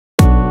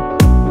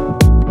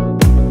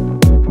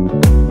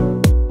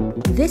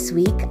This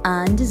week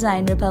on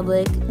Design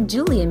Republic,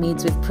 Julia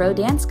meets with pro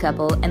dance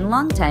couple and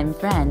longtime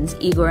friends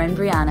Igor and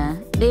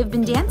Brianna. They've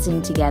been dancing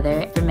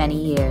together for many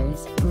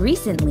years.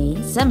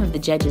 Recently, some of the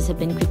judges have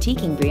been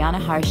critiquing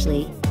Brianna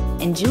harshly,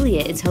 and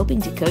Julia is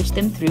hoping to coach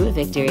them through a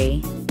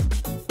victory.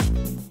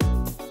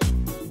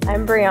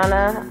 I'm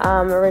Brianna,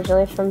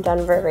 originally from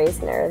Denver,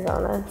 raised in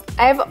Arizona.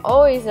 I've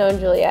always known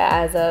Julia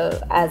as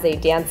a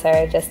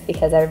dancer just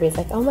because everybody's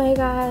like, oh my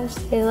gosh,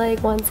 they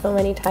like won so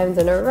many times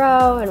in a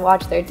row and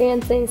watch their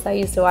dancing, so I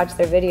used to watch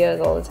their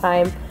videos all the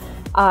time.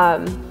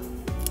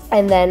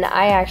 And then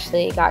I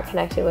actually got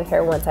connected with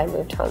her once I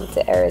moved home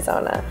to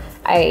Arizona.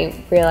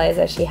 I realized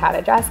that she had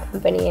a dress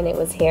company and it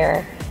was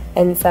here,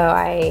 and so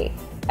I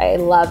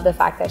love the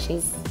fact that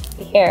she's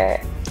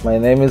here. My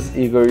name is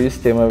Igor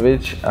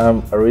Yustimovich.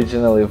 I'm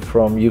originally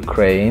from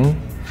Ukraine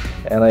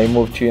and I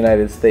moved to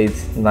United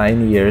States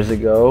 9 years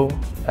ago,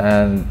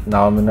 and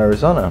now I'm in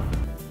Arizona.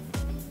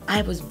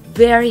 I was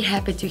very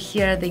happy to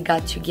hear they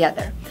got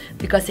together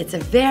because it's a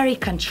very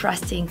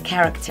contrasting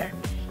character.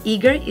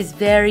 Igor is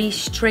very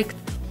strict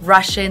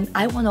Russian,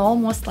 I want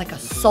almost like a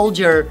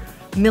soldier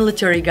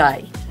military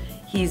guy.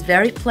 He's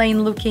very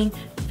plain looking,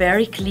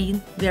 very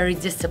clean, very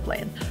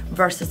disciplined,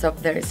 versus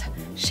of theirs.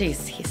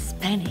 She's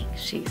Hispanic,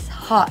 she's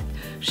hot,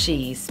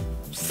 she's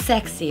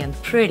sexy and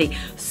pretty.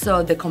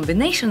 So the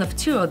combination of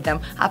two of them,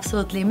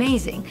 absolutely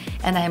amazing.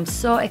 And I am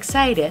so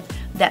excited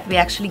that we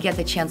actually get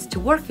a chance to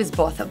work with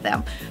both of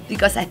them,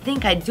 because I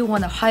think I do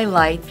want to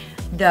highlight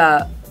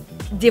the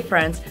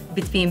difference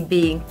between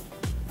being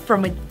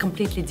from a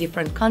completely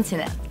different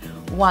continent.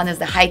 One is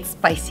the hot,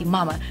 spicy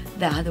mama,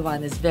 the other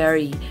one is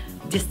very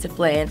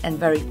disciplined and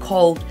very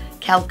cold,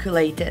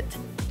 calculated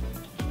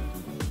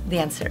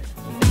dancer.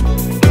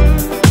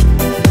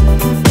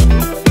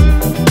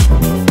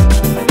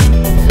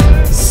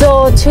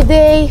 So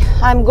today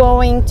I'm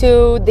going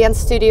to dance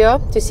studio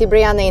to see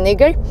Brianna and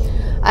Igor.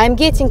 I'm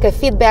getting a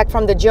feedback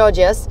from the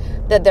judges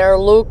that their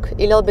look a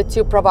little bit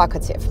too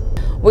provocative.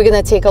 We're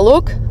gonna take a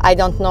look. I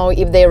don't know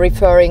if they're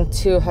referring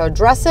to her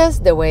dresses,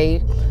 the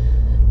way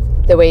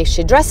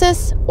she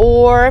dresses,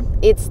 or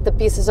it's the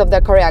pieces of the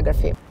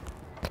choreography.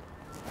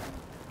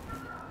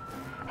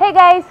 Hey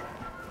guys,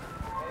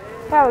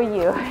 how are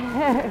you?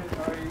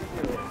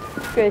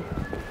 Good.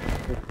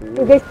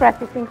 You guys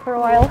practicing for a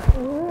while?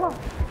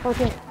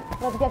 Okay,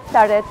 let's get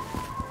started.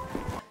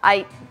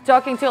 I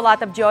talking to a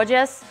lot of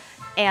judges,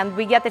 and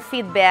we get the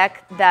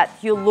feedback that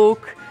you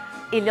look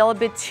a little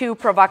bit too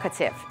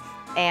provocative.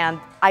 And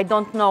I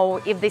don't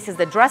know if this is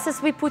the dresses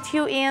we put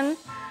you in,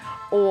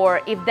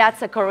 or if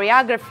that's a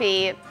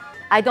choreography.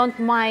 I don't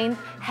mind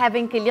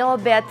having a little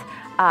bit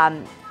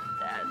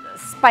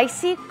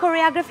spicy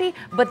choreography,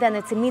 but then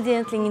it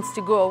immediately needs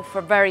to go for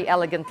a very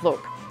elegant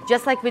look.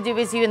 Just like we do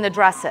with you in the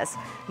dresses.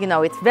 You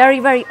know, it's very,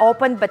 very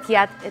open, but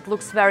yet it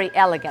looks very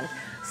elegant.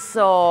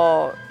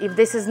 So if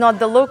this is not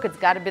the look, it's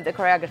gotta be the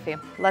choreography.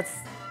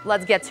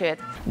 Let's get to it.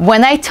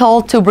 When I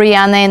told to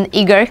Brianna and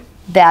Igor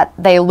that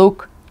they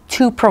look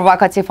too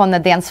provocative on the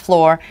dance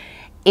floor,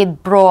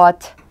 it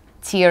brought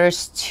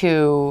tears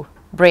to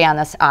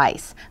Brianna's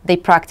eyes. They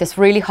practice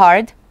really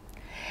hard,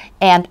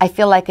 and I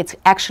feel like it's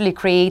actually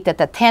created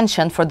a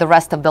tension for the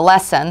rest of the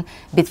lesson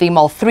between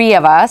all three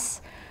of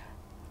us,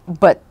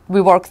 but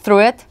we worked through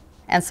it,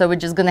 and so we're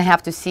just gonna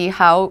have to see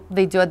how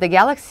they do at the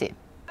Galaxy.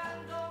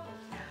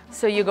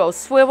 So you go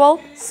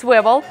swivel,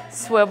 swivel,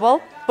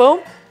 swivel,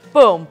 boom,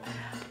 boom,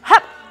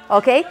 hop.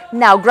 Okay,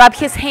 now grab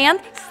his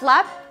hand,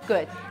 slap,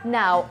 good.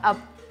 Now a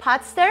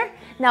pot stir,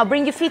 now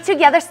bring your feet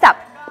together, stop.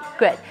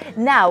 Good.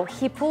 Now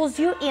he pulls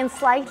you in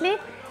slightly,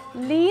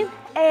 lean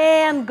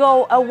and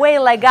go away,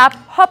 leg up,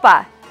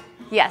 hoppa.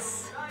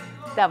 Yes,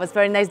 that was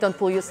very nice. Don't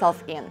pull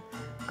yourself in.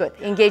 Good.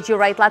 Engage your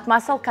right lat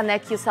muscle,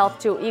 connect yourself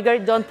to Igor.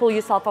 Don't pull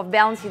yourself off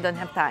balance, you don't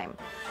have time.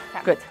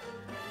 Okay. Good.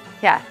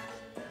 Yeah.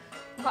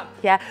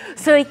 Yeah.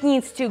 So it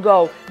needs to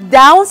go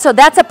down, so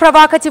that's a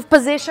provocative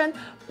position.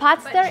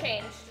 Pot stir.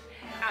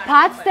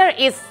 Pot stir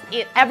is,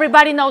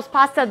 everybody knows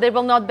pot stir, they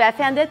will not be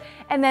offended.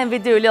 And then we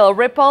do a little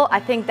ripple. I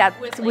think that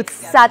would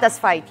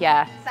satisfy,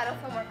 yeah. That'll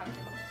feel more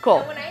comfortable. Cool.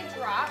 So when I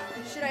drop,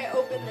 should I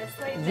open this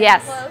way?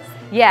 Yes. Close?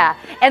 Yeah.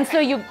 And so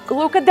you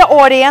look at the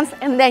audience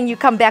and then you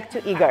come back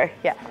to Igor.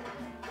 Yeah.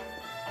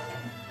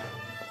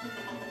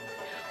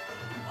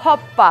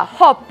 Hoppa,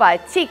 hoppa,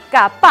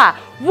 tika, pa,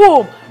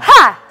 boom,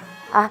 ha!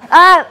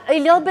 A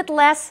little bit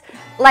less,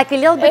 like a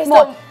little bit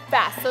more. So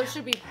fast, so it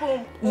should be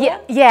boom, boom. Yeah,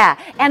 yeah,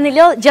 and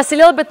just a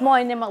little bit more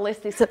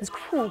animalistic. So it's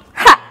cool,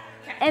 ha!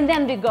 And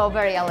then we go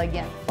very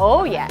elegant.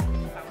 Oh yeah.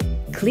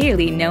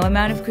 Clearly, no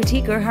amount of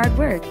critique or hard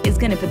work is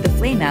going to put the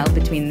flame out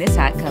between this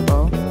hot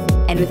couple.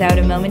 And without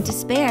a moment to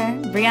spare,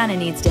 Brianna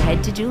needs to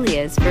head to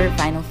Julia's for her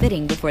final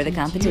fitting before the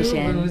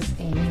competition.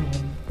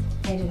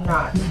 I did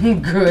not.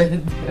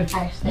 Good.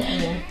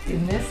 Actually,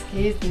 In this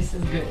case, this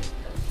is good.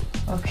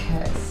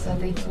 Okay, so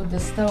they put the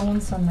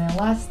stones on the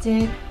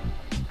elastic.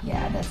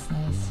 Yeah, that's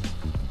nice.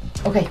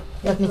 Okay,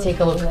 let me take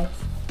a look.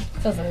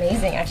 Feels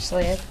amazing,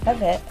 actually. I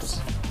love it.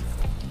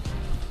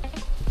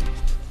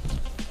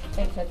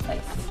 It fits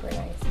like super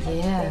nice.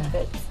 Yeah. It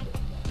fits.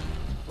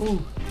 Ooh.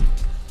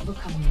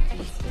 Look on me,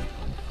 please.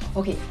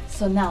 Okay,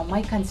 so now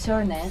my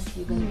concern is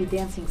you're going to be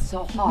dancing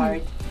so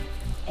hard,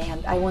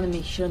 and I want to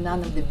make sure none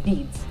of the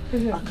beads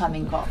are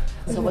coming off.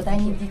 So what I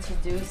need you to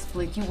do is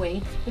split your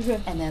weight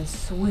and then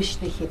swish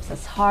the hips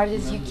as hard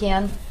as you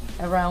can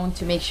around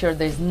to make sure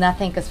there's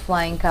nothing is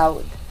flying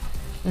out.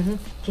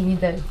 Can you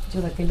do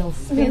like a little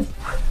spin?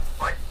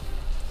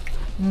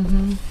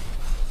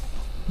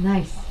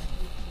 Nice.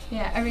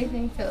 Yeah,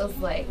 everything feels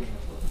like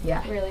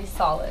Yeah. really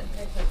solid,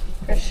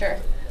 for sure.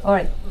 All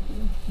right.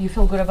 You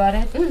feel good about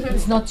it?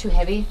 It's not too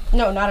heavy.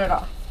 No, not at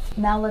all.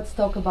 Now let's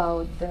talk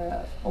about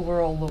the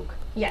overall look.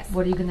 Yes.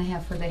 What are you gonna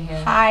have for the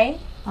hair? High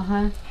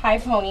Uh-huh.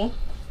 pony,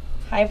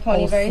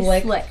 Oh, very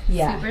slick. slick,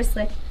 Yeah. super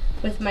slick,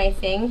 with my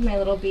thing, my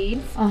little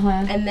beads. Uh-huh.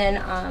 And then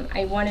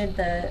I wanted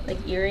the like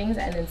earrings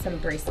and then some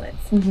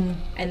bracelets.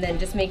 And then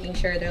just making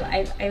sure they're.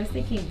 I was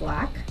thinking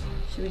black.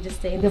 Should we just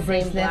stay in the same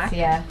bracelets, black?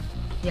 yeah.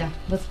 Yeah.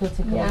 Let's go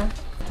take a Yeah.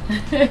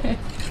 look.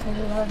 I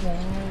love it.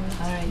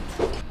 All right.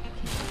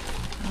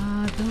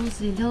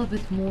 Those a little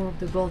bit more of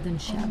the golden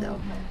shadow.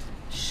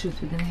 Shoot,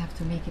 we're gonna have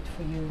to make it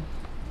for you.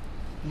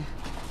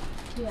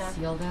 Yeah.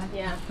 See all that?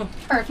 Yeah.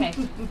 Perfect.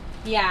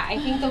 Yeah, I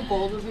think the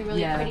gold would be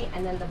really Yeah. pretty,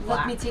 and then the black.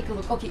 Let me take a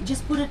look. Okay,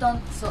 just put it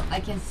on so I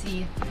can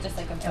see just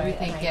like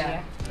everything. an Yeah.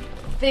 idea.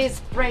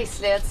 These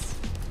bracelets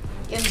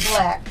in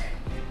black.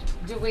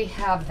 Do we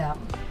have them?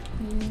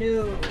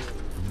 No.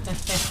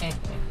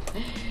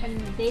 And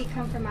they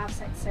come from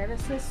outside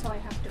services, so I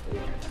have to order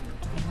them.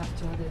 I have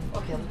to order.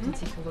 Okay, let me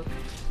take a look.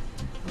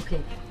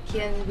 Okay,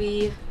 can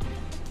we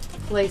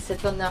place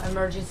it on the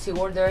emergency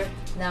order?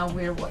 Now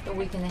we're what, a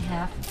week and a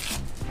half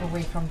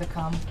away from the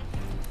com.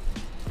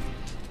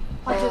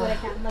 I'll do what I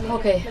can. Let me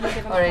Okay, let me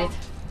give them all a right.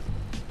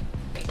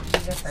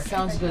 These are perfect.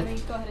 Sounds good. Let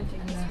me go ahead and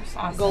take this.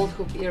 Awesome. Gold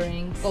hoop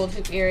earrings. Gold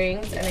hoop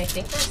earrings, and I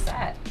think we're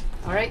set.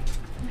 All right,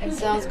 it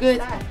sounds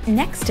good.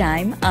 Next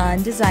time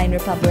on Design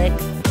Republic,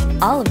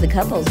 all of the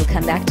couples will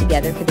come back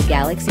together for the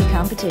Galaxy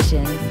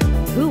competition.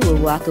 Who will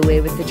walk away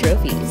with the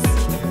trophies?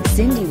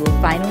 Cindy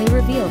will finally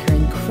reveal her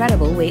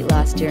incredible weight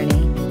loss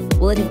journey.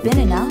 Will it have been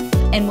enough?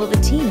 And will the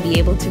team be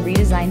able to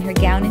redesign her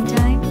gown in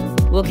time?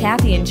 Will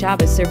Kathy and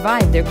Chava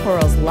survive their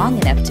corals long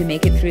enough to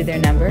make it through their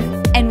number?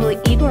 And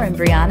will Igor and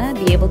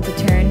Brianna be able to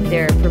turn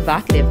their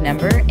provocative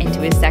number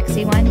into a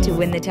sexy one to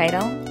win the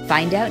title?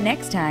 Find out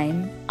next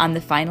time on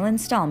the final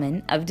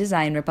installment of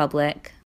Design Republic.